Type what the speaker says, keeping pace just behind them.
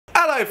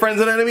Hi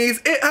friends and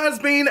enemies, it has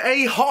been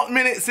a hot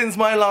minute since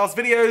my last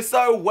video,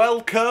 so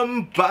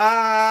welcome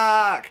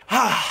back.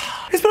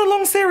 It's been a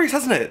long series,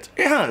 hasn't it?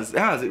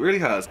 It really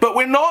has. But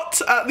we're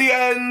not at the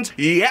end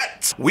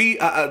yet. We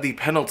are at the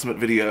penultimate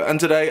video, and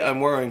today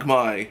I'm wearing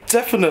my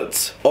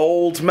definite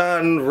old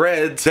man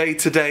red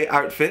day-to-day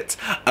outfit.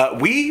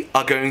 We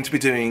are going to be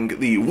doing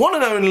the one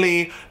and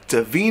only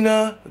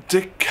Divina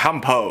De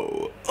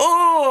Campo.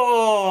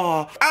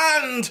 Oh!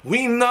 And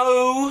we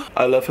know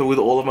I love her with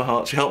all of my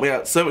heart. She helped me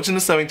out so much in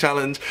the sewing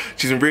challenge.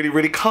 She's been really,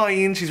 really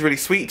kind. She's really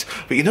sweet.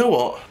 But you know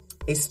what?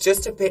 It's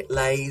just a bit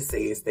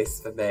lazy, is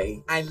this for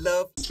me? I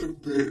love... It's a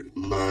bit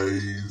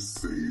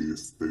lazy,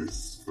 is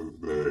this for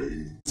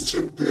me? It's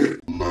a bit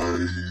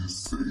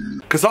lazy.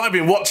 Because I've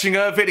been watching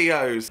her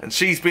videos and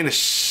she's been a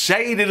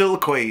shady little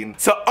queen.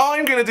 So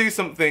I'm going to do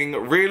something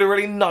really,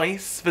 really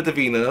nice for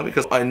Divina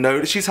because I know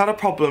that she's had a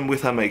problem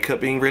with her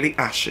makeup being really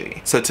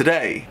ashy. So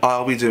today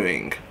I'll be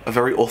doing a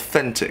very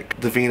authentic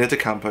Divina De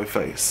Campo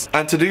face.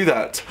 And to do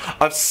that,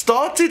 I've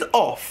started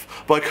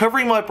off by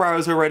covering my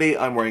brows already.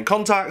 I'm wearing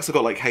contacts. I've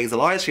got like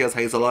hazel eyes. She has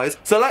hazel eyes.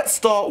 So let's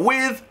start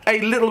with a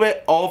little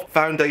bit of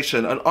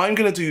foundation. And I'm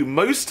going to do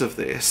most of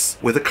this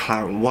with a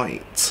clown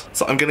white.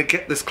 So I'm going to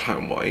get this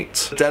clown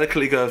white,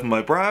 delicately go over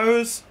my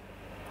brows.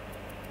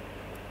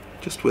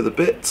 Just with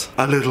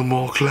a little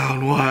more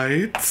clown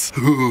white.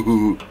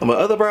 On my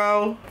other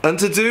brow. And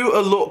to do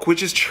a look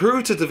which is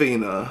true to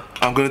Divina,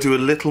 I'm going to do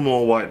a little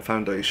more white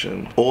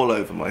foundation all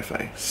over my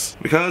face.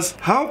 Because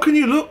how can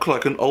you look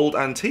like an old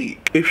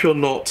antique if you're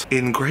not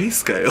in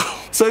grayscale?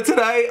 So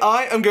today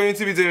I am going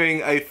to be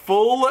doing a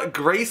full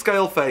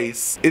grayscale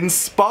face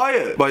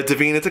inspired by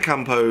Divina De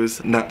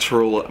Campo's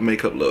natural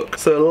makeup look.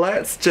 So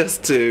let's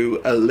just do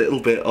a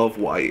little bit of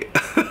white.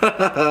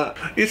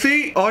 You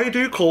see, I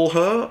do call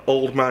her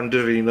Old Man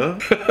Divina.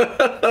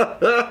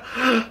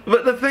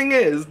 But the thing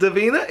is,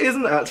 Divina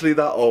isn't actually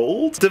that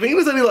old.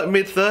 Divina's only like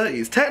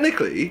mid-30s.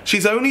 Technically,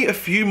 she's only a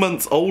few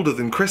months older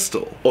than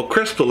Crystal. Or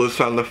Crystal has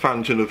found the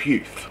fountain of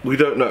youth. We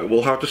don't know.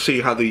 We'll have to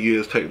see how the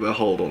years take their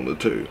hold on the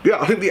two.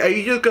 Yeah, I think the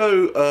ages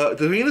go,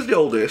 Divina's the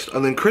oldest,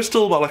 and then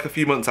Crystal by like a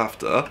few months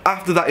after.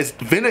 After that is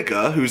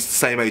Vinegar, who's the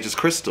same age as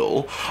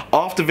Crystal.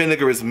 After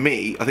Vinegar is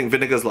me. I think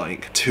Vinegar's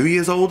like 2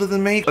 years older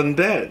than me. And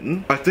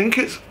then, I think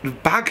it's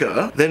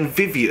Bagger, then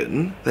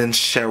Vivian, then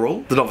Cheryl,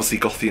 then obviously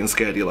Gothy and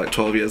Scaredy are like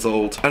 12 years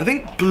old. And I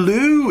think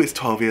Blue is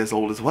 12 years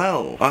old as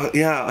well.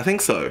 Yeah, I think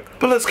so.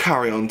 But let's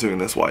carry on doing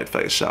this white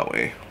face, shall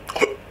we?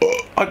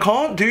 I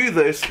can't do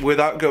this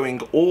without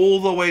going all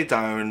the way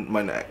down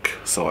my neck.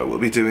 So I will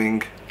be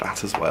doing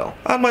that as well.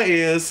 And my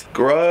ears.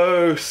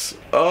 Gross.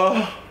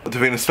 Oh.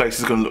 Divina's face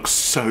is going to look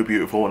so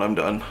beautiful when I'm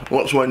done.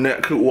 Watch my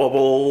neck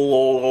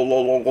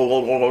wobble.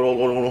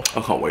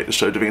 I can't wait to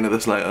show Divina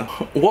this later.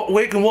 What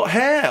wig and what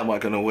hair am I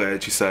going to wear,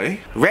 do you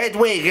say? Red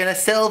wig and a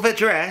silver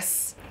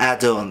dress? I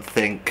don't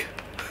think.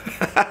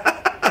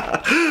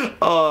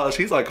 Oh,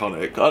 she's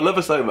iconic. I love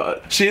her so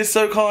much. She is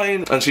so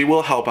kind and she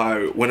will help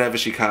out whenever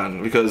she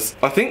can because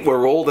I think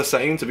we're all the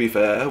same, to be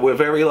fair. We're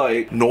very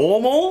like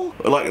normal,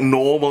 like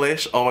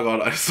normal-ish. Oh my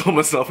god, I saw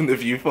myself in the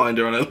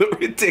viewfinder and I look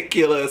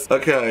ridiculous.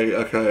 Okay.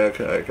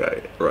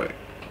 Right.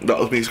 That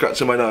was me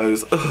scratching my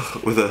nose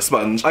with a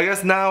sponge. I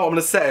guess now I'm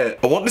gonna set it.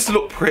 I want this to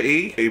look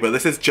pretty, but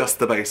this is just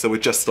the base, so we're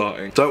just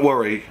starting. Don't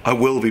worry, I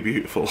will be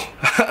beautiful.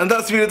 And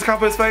that's Divina De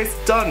Campo's face,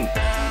 done.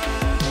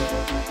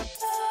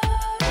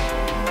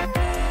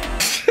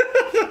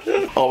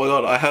 Oh my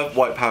god, I have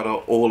white powder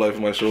all over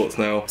my shorts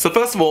now. So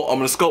first of all, I'm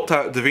going to sculpt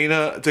out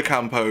Divina De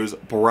Campo's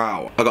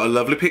brow. I got a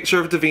lovely picture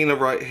of Divina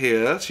right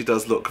here. She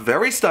does look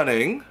very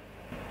stunning.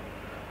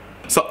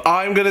 So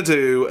I'm going to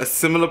do a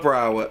similar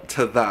brow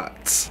to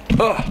that. So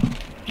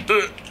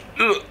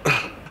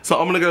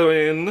I'm going to go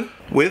in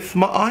with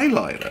my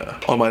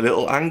eyeliner on my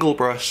little angle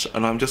brush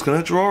and I'm just going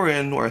to draw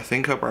in where I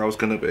think her brow's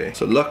going to be.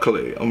 So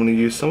luckily, I'm going to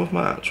use some of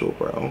my actual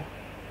brow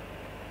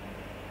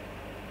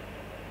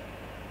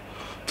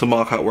to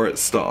mark out where it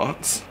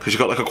starts, because you've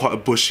got like quite a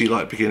bushy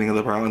like beginning of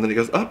the brow and then it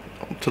goes up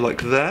to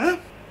like there.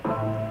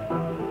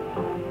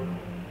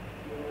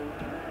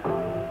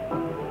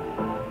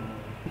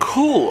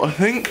 Cool, I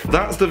think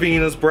that's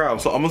Divina's brow,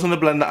 so I'm just going to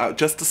blend that out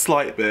just a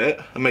slight bit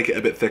and make it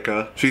a bit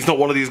thicker. She's not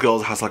one of these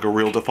girls that has like a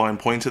real defined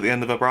point at the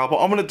end of her brow, but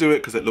I'm going to do it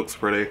because it looks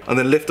pretty. And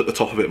then lift at the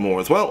top a bit more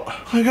as well.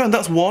 There you go, and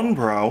that's one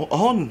brow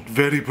on.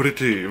 Very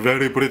pretty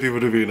for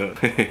Divina.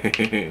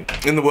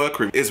 In the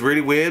workroom, it's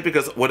really weird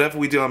because whenever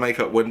we do our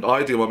makeup, when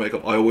I do my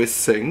makeup, I always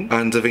sing.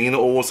 And Divina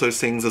also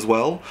sings as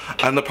well.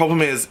 And the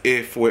problem is,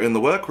 if we're in the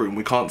workroom,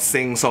 we can't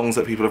sing songs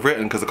that people have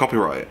written because of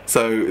copyright.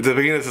 So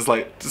Divina's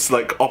just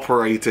like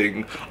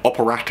operating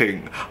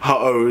her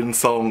own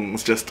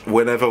songs just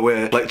whenever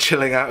we're like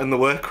chilling out in the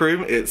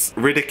workroom. It's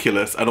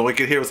ridiculous and all we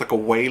can hear is like a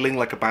wailing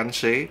like a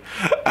banshee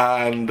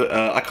and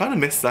I kind of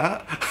miss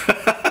that.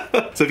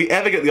 So if you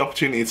ever get the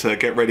opportunity to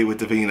get ready with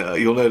Divina,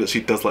 you'll know that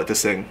she does like to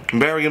sing. And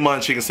bearing in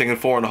mind she can sing in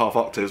 4.5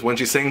 octaves, when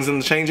she sings in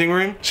the changing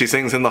room, she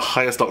sings in the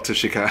highest octave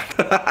she can.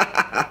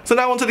 So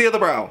now onto the other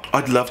brow.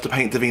 I'd love to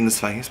paint Divina's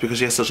face because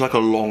she has such like a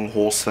long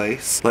horse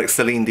face, like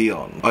Celine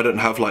Dion. I don't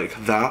have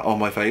like that on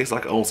my face,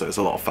 like also it's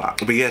a lot of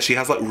fat. But yeah, she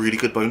has like really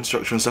good bone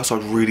structure and stuff, so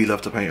I'd really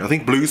love to paint her. I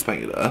think Blue's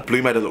painted her.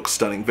 Blue made her look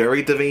stunning.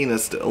 Very Divina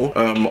still.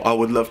 I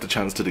would love the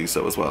chance to do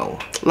so as well.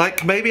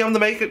 Like maybe I'm the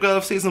makeup girl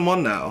of season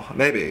 1 now.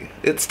 Maybe.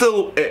 It's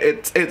still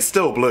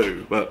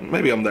Blue, but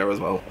maybe I'm there as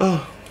well.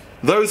 Oh.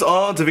 Those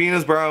are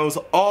Divina's brows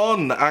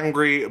on,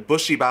 angry,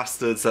 bushy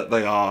bastards that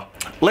they are.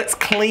 Let's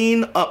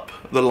clean up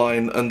the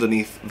line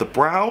underneath the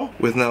brow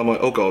with now my,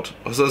 oh god,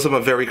 so that's my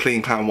very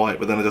clean clown white,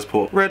 but then I just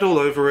put red all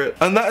over it.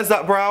 And that is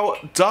that brow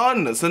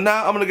done. So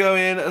now I'm gonna go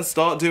in and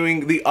start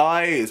doing the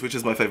eyes, which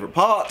is my favorite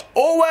part,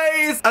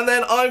 always. And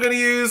then I'm gonna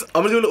do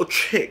a little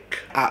trick,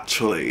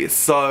 actually.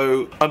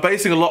 So I'm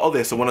basing a lot of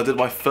this on when I did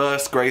my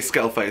first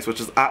grayscale face, which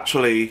is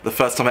actually the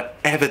first time I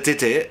ever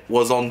did it,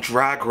 was on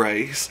Drag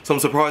Race. So I'm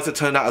surprised it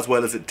turned out as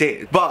well as it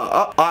did.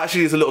 But I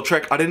actually used a little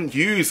trick. I didn't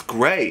use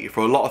grey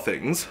for a lot of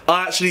things.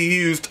 I actually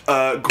used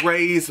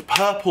greys,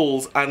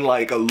 purples, and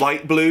like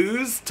light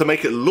blues to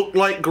make it look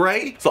like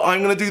grey. So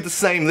I'm gonna do the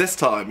same this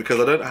time because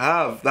I don't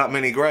have that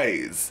many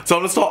greys. So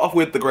I'm gonna start off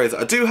with the greys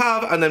that I do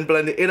have and then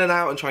blend it in and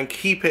out and try and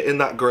keep it in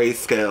that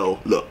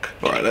grayscale look.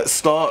 All right, let's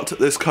start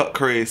this cut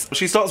crease.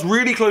 She starts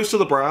really close to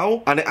the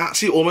brow and it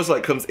actually almost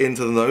like comes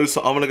into the nose.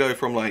 So I'm gonna go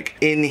from like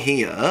in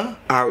here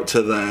out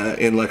to there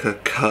in like a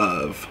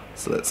curve.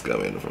 So let's go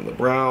in from the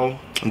brow.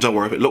 And don't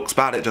worry, if it looks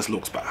bad, it just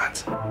looks bad.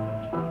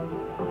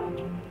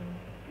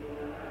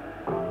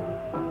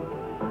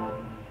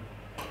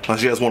 Now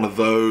she has one of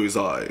those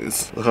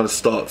eyes. It kind of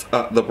starts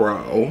at the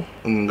brow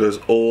and goes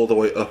all the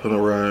way up and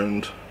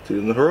around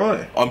to her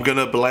eye. I'm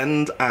gonna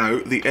blend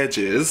out the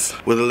edges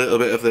with a little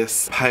bit of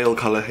this pale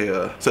color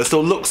here. So it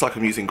still looks like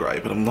I'm using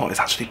grey, but I'm not, it's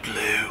actually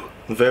blue.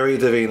 Very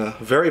Divina,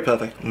 very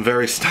perfect,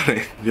 very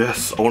stunning.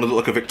 Yes, I want to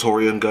look like a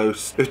Victorian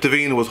ghost. If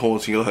Divina was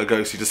haunting you, her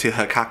ghost, you just hear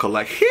her cackle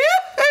like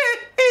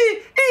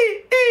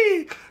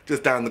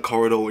just down the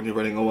corridor when you're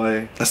running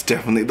away. That's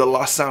definitely the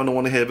last sound I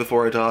want to hear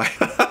before I die.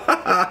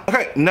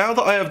 Okay, now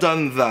that I have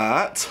done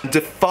that,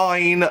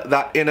 define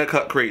that inner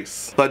cut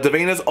crease. Like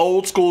Divina's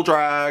old school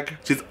drag.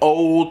 She's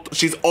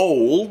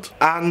old,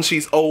 and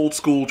she's old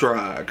school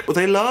drag. But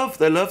they love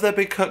their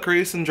big cut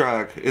crease in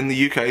drag, in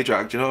the UK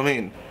drag, do you know what I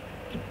mean?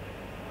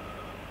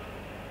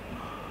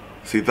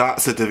 See,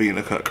 that's a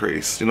Divina cut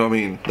crease, you know what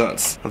I mean?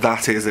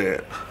 That is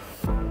it.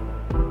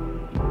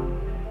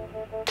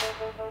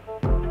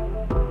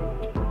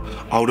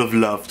 I would have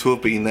loved to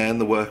have been there in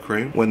the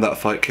workroom when that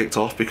fight kicked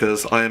off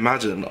because I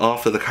imagine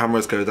after the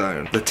cameras go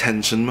down, the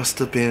tension must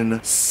have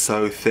been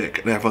so thick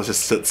and everyone's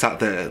just sat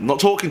there, not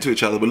talking to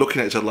each other, but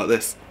looking at each other like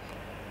this.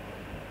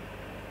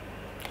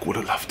 Would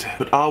have loved it.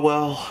 But ah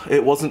well,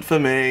 it wasn't for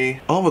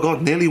me. Oh my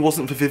god, nearly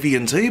wasn't for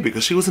Vivian too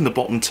because she was in the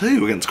bottom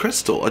 2 against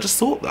Crystal. I just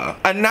thought that.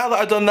 And now that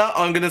I've done that,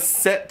 I'm gonna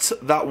set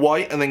that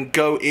white and then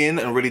go in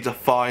and really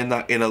define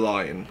that inner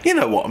line. You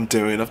know what I'm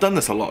doing, I've done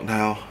this a lot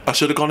now. I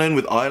should have gone in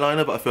with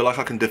eyeliner, but I feel like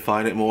I can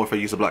define it more if I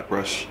use a black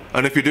brush.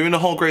 And if you're doing a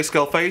whole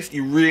grayscale face,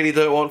 you really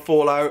don't want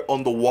fallout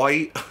on the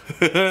white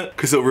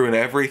because it'll ruin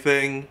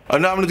everything.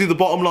 And now I'm gonna do the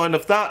bottom line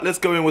of that. Let's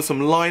go in with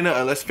some liner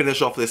and let's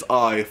finish off this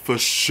eye for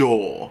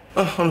sure.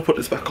 I'm gonna put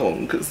this back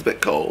on because it's a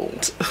bit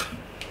cold.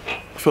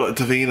 I feel like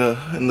Divina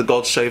in the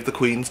God Save the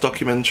Queens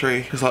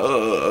documentary. It's like,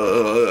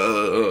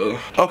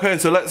 Okay,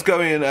 so let's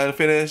go in and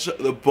finish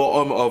the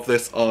bottom of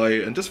this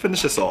eye and just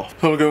finish this off.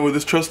 So I'm going with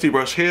this trusty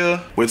brush here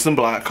with some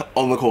black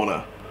on the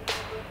corner.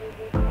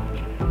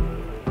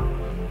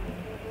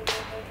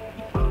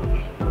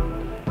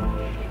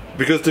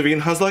 Because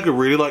Divina has like a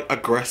really like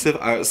aggressive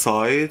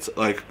outside,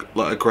 like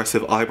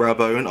aggressive eyebrow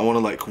bone. I want to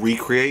like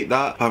recreate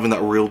that, having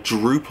that real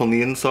droop on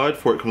the inside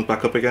before it comes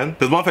back up again.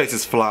 Because my face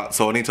is flat,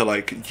 so I need to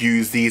like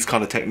use these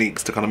kind of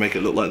techniques to kind of make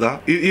it look like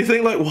that. You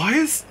think like, why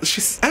is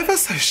she ever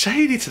so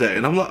shady today?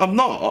 And I'm like, I'm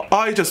not.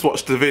 I just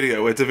watched the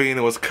video where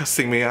Divina was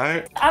cussing me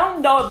out. I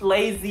don't know if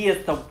lazy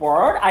is the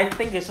word. I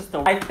think it's just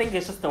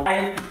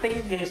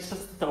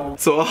a.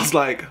 So I was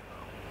like,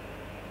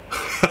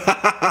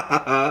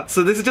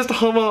 so this is just a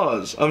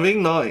homage. I'm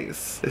being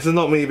nice. This is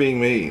not me being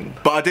mean.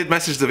 But I did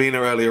message Divina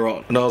earlier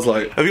on and I was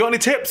like, have you got any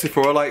tips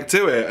before I like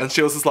do it? And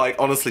she was just like,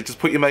 honestly, just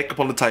put your makeup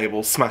on the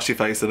table, smash your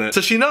face in it. So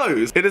she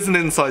knows it is an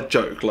inside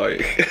joke, like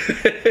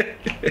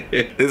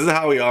this is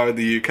how we are in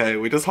the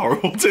UK. We're just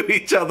horrible to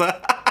each other.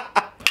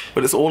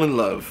 But it's all in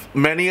love.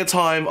 Many a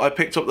time I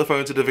picked up the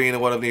phone to Divina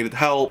when I've needed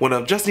help, when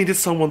I've just needed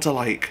someone to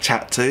like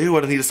chat to,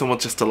 when I needed someone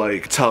just to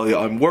like tell you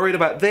I'm worried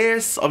about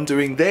this, I'm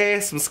doing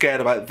this, I'm scared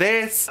about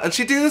this. And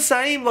she'd do the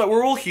same, like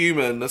we're all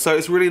human. So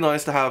it's really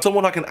nice to have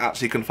someone I can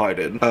actually confide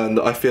in. And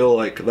I feel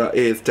like that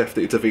is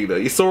definitely Divina.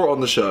 You saw her on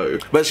the show,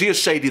 but she is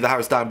shady the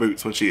house down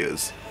boots when she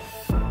is.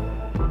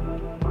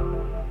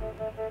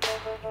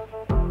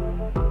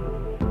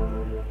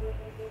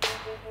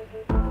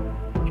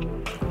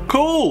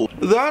 Cool.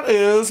 that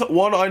is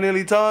one eye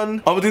nearly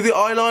done. I'm gonna do the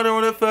eyeliner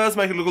on it first,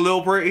 make it look a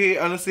little pretty,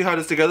 and let's see how it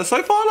is together.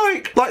 So far,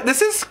 like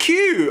this is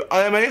cute.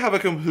 I may have a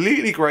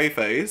completely grey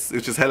face,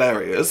 which is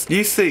hilarious.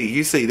 You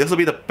see, this will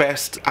be the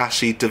best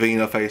ashy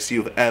Divina face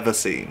you've ever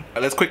seen.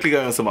 Let's quickly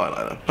go in some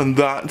eyeliner. And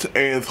that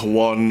is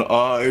one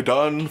eye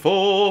done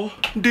for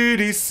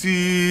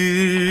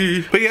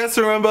DDC. But yes,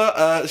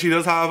 remember, she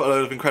does have a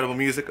load of incredible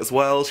music as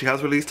well. She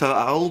has released her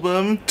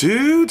album.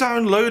 Do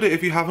download it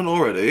if you haven't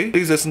already.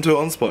 Please listen to it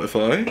on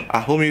Spotify,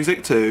 Apple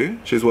Music too.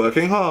 She's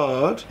working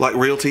hard. Like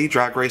Real Tea,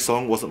 Drag Race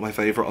song wasn't my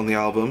favourite on the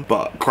album,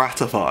 but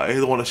Gratify,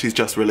 the one that she's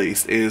just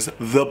released, is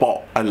the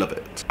bop. I love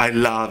it. I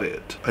love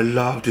it. I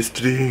love this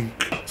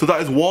drink. So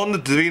that is one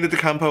Divina De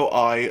Campo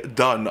eye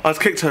done. I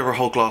just kicked over a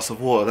whole glass of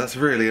water. That's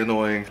really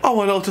annoying.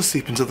 Oh, and I'll just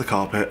seep into the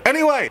carpet.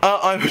 Anyway,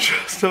 I'm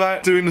just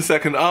about doing the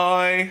second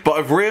eye, but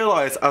I've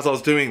realised as I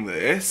was doing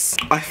this,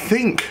 I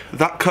think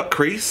that cut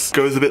crease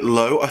goes a bit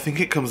low. I think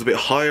it comes a bit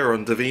higher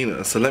on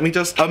Divina. So let me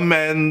just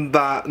amend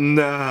that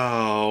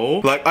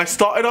now. Like, I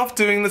started off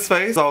doing this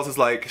face, I was just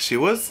like, she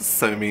was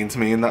so mean to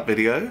me in that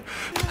video.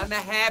 And the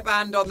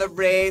hairband on the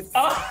wrist,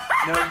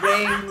 no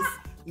rings,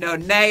 no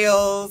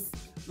nails.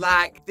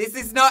 Like, this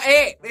is not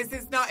it. This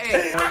is not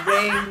it. No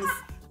rings,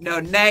 no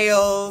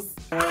nails,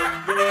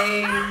 no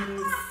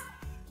rings,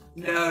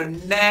 no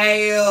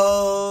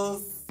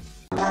nails.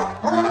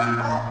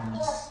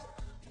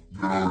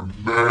 No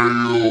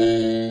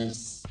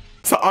nails.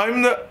 So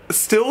I'm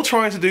still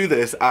trying to do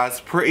this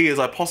as pretty as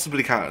I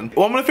possibly can.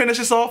 Well, I'm gonna finish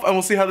this off and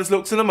we'll see how this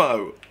looks in a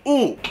mo.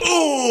 Ooh,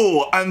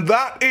 ooh, and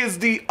that is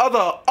the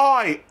other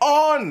eye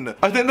on.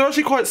 I think they're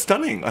actually quite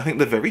stunning. I think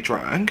they're very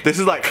drag. This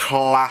is like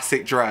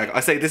classic drag. I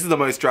say this is the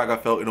most drag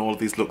I've felt in all of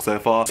these looks so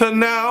far. So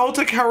now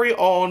to carry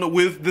on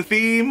with the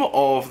theme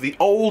of the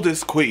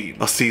oldest queen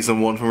of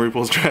season 1 from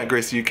RuPaul's Drag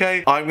Race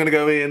UK, I'm gonna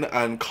go in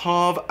and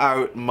carve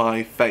out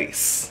my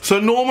face. So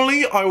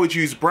normally I would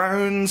use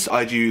browns,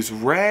 I'd use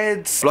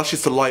reds,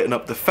 blushes to lighten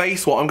up the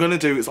face. What I'm gonna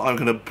do is I'm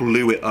gonna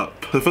blue it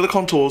up. So for the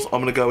contours, I'm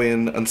gonna go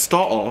in and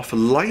start off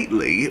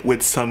lightly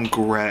with some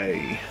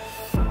grey.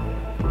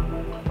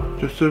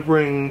 Just to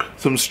bring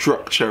some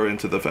structure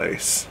into the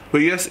face.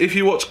 But yes, if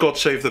you watch God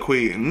Save the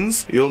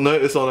Queens, you'll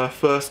notice on her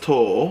first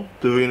tour,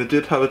 Divina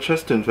did have a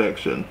chest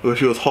infection, where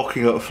she was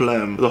hocking up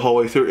phlegm the whole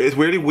way through. It's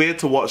really weird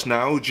to watch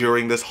now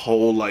during this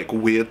whole like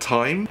weird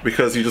time,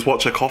 because you just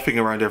watch her coughing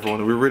around everyone,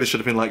 and we really should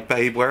have been like,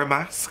 babe, wear a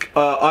mask.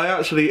 I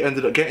actually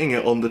ended up getting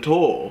it on the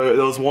tour. There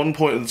was one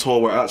point in the tour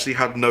where I actually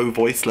had no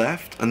voice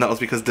left, and that was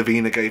because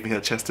Divina gave me her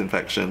chest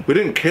infection. We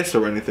didn't kiss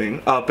or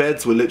anything. Our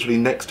beds were literally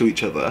next to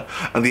each other,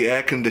 and the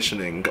air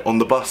conditioning on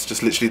the bus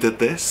just literally did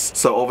this.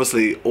 So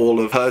obviously all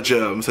of her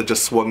germs had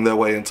just swung their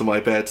way into my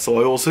bed, so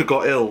I also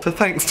got ill. So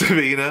thanks,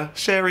 Divina.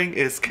 Sharing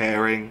is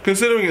caring.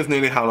 Considering it's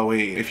nearly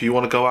Halloween, if you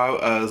want to go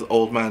out as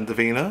old man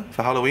Divina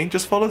for Halloween,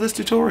 just follow this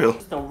tutorial.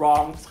 It's the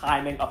wrong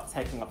timing of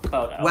taking a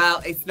photo.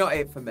 Well, it's not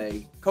it for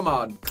me. Come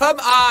on. Come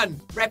on!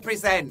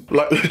 Represent!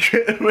 Like,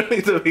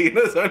 legitimately,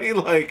 Davina's only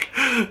like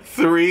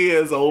 3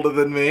 years older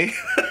than me.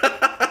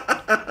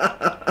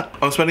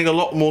 I'm spending a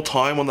lot more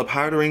time on the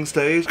powdering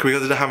stage because I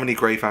didn't have any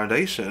grey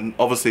foundation.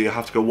 Obviously, I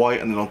have to go white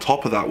and then on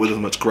top of that with as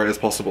much grey as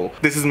possible.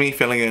 This is me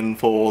filling in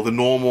for the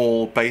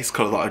normal base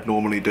colour that I'd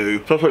normally do.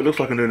 So that's what it looks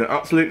like I'm doing it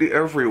absolutely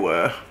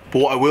everywhere. But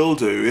what I will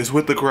do is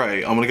with the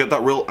grey, I'm going to get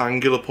that real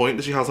angular point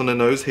that she has on her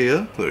nose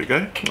here. There we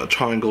go. A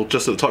triangle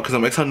just at the top because that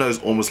makes her nose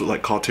almost look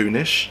like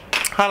cartoonish.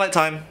 Highlight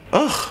time.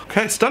 Ugh,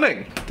 okay,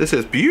 stunning. This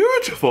is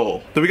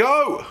beautiful. There we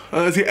go.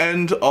 That's the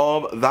end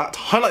of that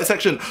highlight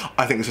section.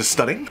 I think this is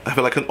stunning. I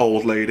feel like an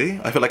old lady.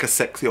 I feel like a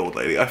sexy old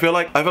lady. I feel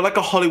like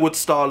a Hollywood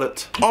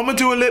starlet. I'm gonna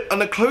do a lip,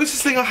 and the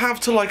closest thing I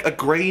have to like a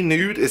grey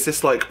nude is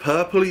this like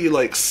purpley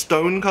like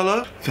stone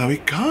color. There we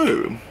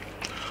go.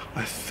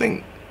 I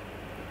think.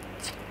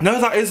 No,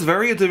 that is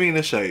very a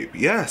Divina shape.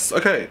 Yes,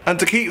 okay. And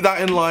to keep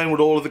that in line with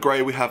all of the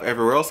grey we have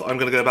everywhere else, I'm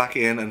gonna go back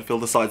in and fill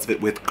the sides of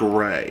it with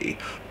grey.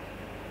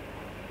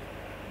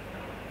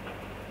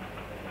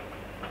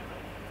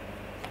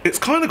 It's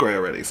kind of grey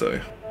already,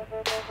 so.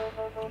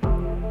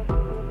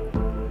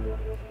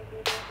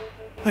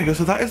 There you go,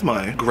 so that is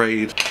my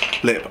greyed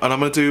lip. And I'm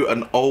gonna do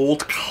an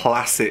old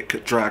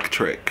classic drag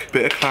trick.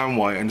 Bit of clown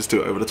white and just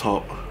do it over the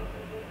top.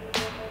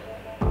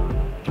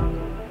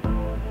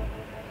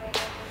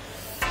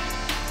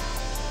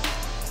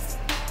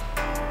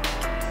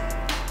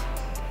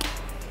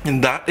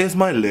 And that is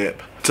my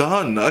lip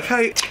done.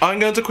 Okay, I'm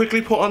going to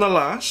quickly put on a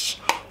lash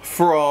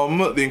from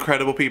the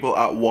incredible people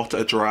at What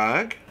a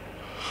Drag.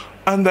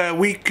 And there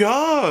we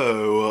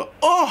go.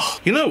 Oh,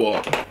 you know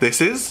what?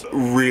 This is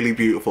really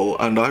beautiful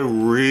and I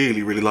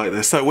really, really like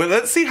this. So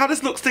let's see how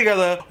this looks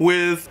together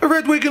with a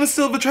red wig and a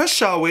silver dress,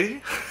 shall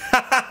we?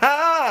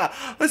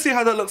 Let's see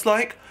how that looks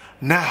like.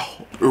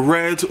 Now,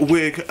 red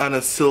wig and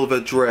a silver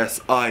dress,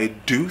 I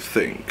do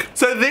think.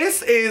 So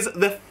this is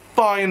the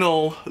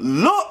final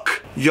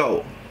look.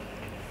 Yo,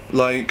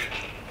 like,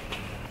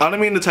 I don't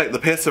mean to take the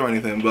piss or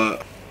anything,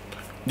 but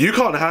you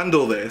can't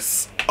handle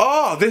this.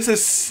 Oh, this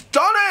is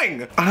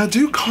stunning! And I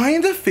do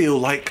kind of feel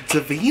like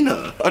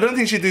Divina. I don't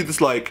think she'd do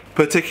this like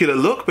particular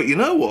look, but you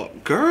know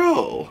what?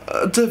 Girl,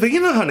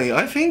 Divina, honey,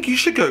 I think you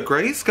should go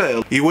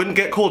grayscale. You wouldn't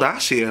get called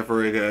ashy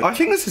ever again. I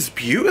think this is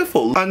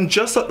beautiful. And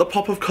just like the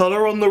pop of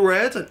color on the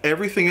red and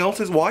everything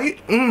else is white.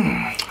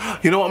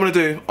 You know what I'm gonna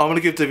do? I'm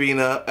gonna give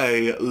Divina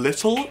a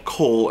little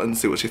call and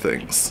see what she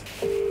thinks.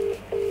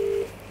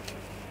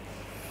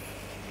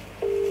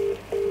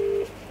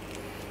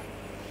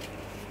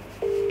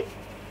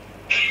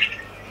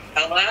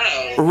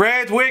 Hello.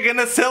 Red wig and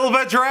a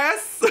silver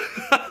dress? Yes,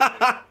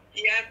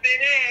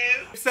 it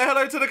is. Say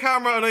hello to the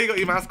camera. I know you got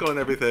your mask on and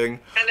everything.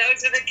 Hello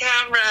to the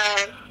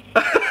camera.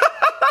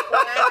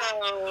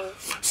 Hello.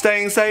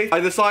 Staying safe. I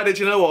decided,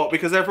 you know what,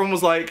 because everyone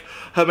was like,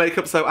 her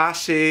makeup's so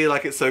ashy,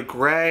 like it's so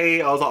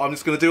grey. I was like, I'm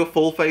just gonna do a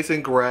full face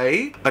in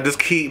grey and just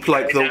keep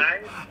like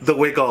the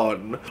wig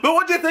on. But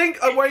what do you think?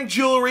 I'm wearing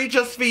jewellery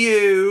just for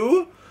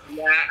you.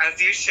 Yeah, as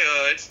you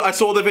should. I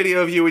saw the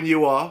video of you and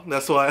Yuhua.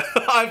 That's why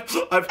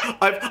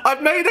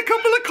I've made a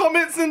couple of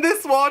comments in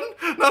this one.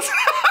 That's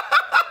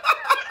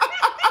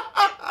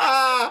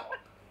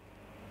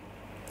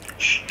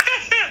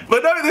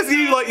But no, this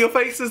you like your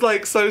face is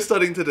like so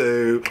stunning to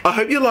do. I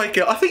hope you like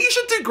it. I think you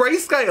should do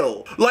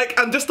grayscale. Like,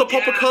 and just the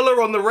pop of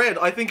colour on the red.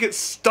 I think it's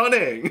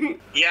stunning.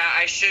 Yeah,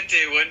 I should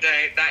do one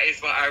day. That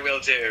is what I will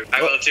do.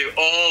 I will do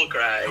all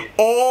grey.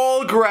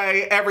 All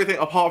grey, everything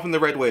apart from the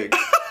red wig. No,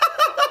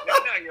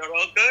 you're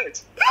all good.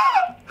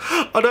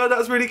 I know,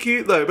 that's really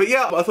cute though. But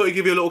yeah, I thought I'd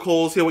give you a little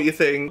call, see what you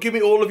think. Give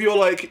me all of your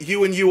like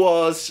you and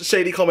Yuhua's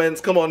shady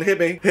comments. Come on, hit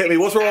me. Hit me.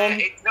 What's wrong?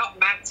 It's not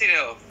matte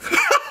enough.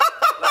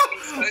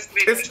 It's supposed to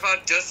be much more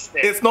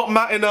dusty. It's not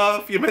matte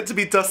enough. You're meant to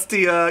be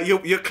dustier.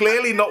 You're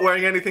clearly not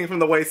wearing anything from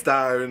the waist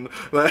down.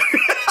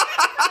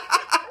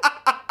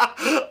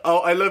 Oh,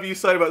 I love you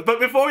so much. But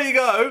before you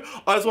go,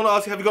 I just want to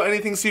ask you, have you got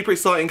anything super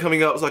exciting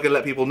coming up so I can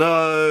let people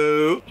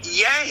know?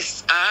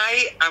 Yes,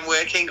 I am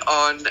working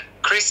on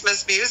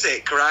Christmas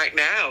music right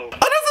now. Oh,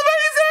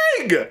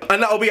 that's amazing!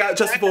 And that'll be out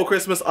just before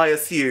Christmas, I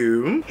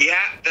assume.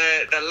 Yeah,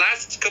 the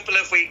last couple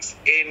of weeks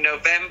in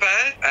November,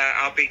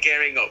 I'll be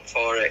gearing up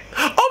for it. Oh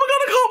my god,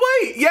 I can't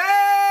wait!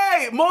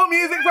 Yay! More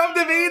music from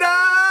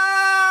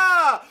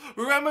Divina!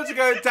 Remember to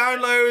go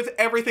download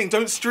everything.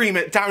 Don't stream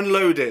it,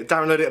 download it.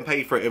 Download it and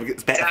pay for it. It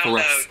gets better for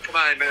us. Come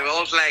on, my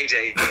old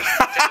lady.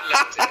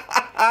 Download it.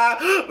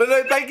 But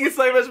no, thank you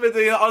so much for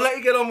doing it. I'll let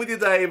you get on with your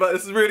day, but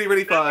this is really,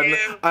 really fun.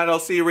 And I'll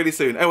see you really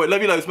soon. Anyway,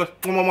 love you loads. Love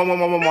you,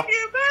 bye.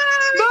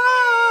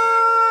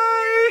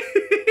 Bye!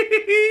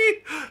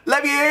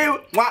 Love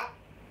you! Mwah.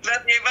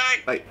 Love you, bye.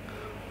 Bye.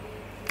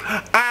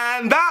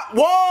 And that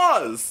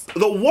was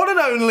the one and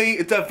only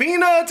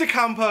Divina De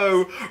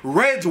Campo,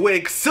 red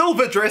wig,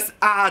 silver dress,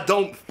 I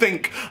don't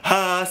think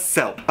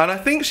herself. And I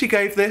think she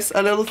gave this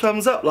a little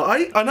thumbs up.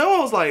 Like, I know I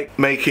was like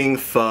making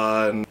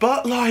fun,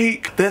 but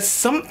like there's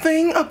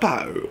something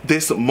about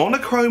this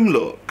monochrome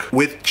look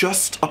with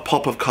just a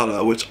pop of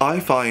color, which I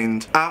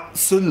find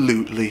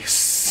absolutely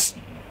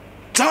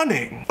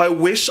stunning. I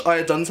wish I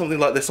had done something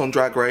like this on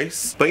Drag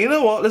Race, but you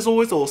know what? There's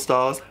always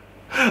All-Stars.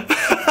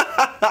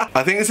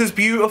 I think this is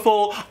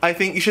beautiful. I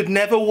think you should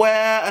never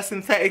wear a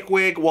synthetic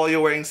wig while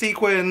you're wearing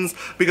sequins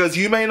because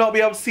you may not be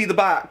able to see the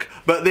back,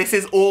 but this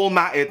is all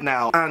matted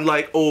now. And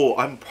like, oh,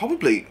 I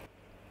might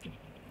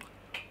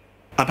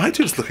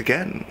do this look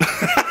again.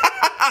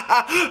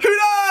 Who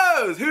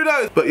knows? Who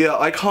knows? But yeah,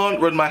 I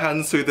can't run my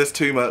hands through this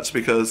too much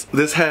because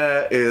this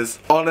hair is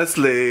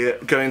honestly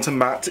going to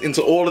mat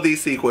into all of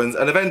these sequins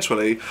and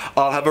eventually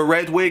I'll have a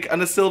red wig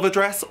and a silver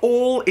dress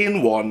all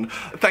in one.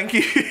 Thank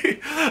you.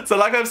 So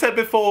like I've said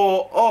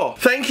before,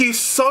 thank you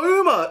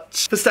so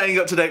much for staying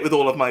up to date with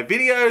all of my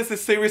videos.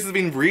 This series has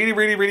been really,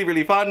 really, really,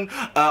 really fun.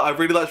 I've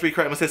really liked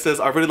recreating my sisters.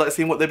 I really like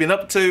seeing what they've been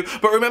up to.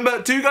 But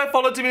remember, do go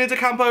follow Divina De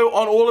Campo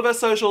on all of her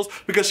socials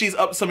because she's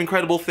up to some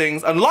incredible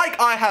things. And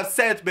like I have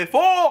said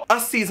before,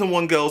 us season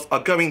 1 girls are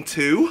going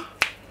to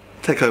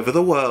take over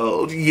the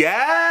world.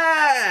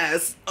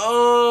 Yes!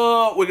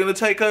 Oh, we're gonna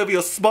take over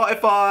your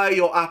Spotify,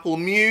 your Apple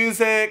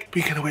Music.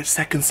 Speaking of which,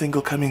 second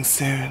single coming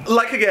soon.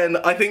 Like again,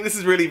 I think this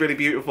is really, really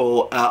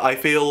beautiful. I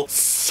feel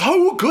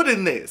so good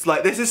in this.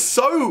 Like this is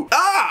so,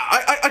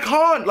 I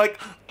can't, like,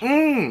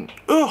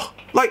 ugh.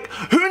 Like,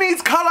 who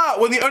needs colour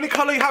when the only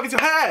colour you have is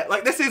your hair?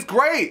 Like, this is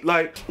great.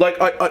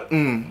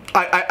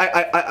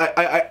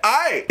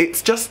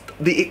 It's just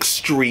the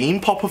extreme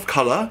pop of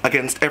colour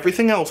against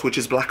everything else, which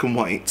is black and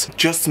white,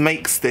 just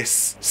makes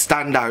this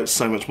stand out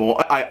so much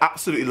more. I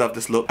absolutely love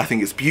this look. I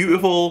think it's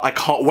beautiful. I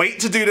can't wait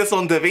to do this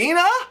on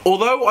Divina.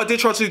 Although I did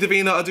try to do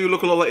Divina, I do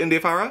look a lot like India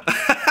Farah.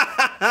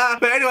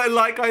 But anyway,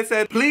 like I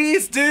said,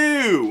 please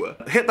do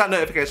hit that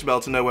notification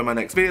bell to know when my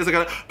next videos are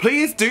going.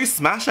 Please do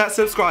smash that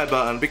subscribe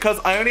button because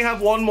I only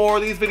have one more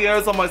of these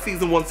videos on my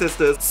season 1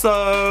 sisters.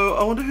 So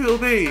I wonder who it'll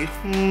be.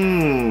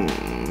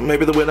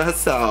 Maybe the winner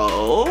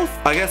herself.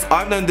 I guess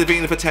I've known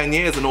Divina for 10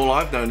 years and all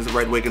I've known is a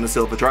red wig and a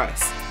silver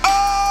dress.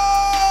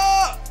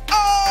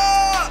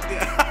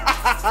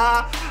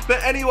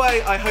 But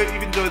anyway, I hope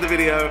you've enjoyed the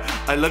video.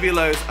 I love you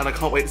loads and I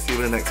can't wait to see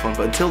you in the next one.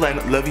 But until then,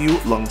 love you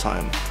long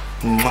time.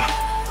 Mwah.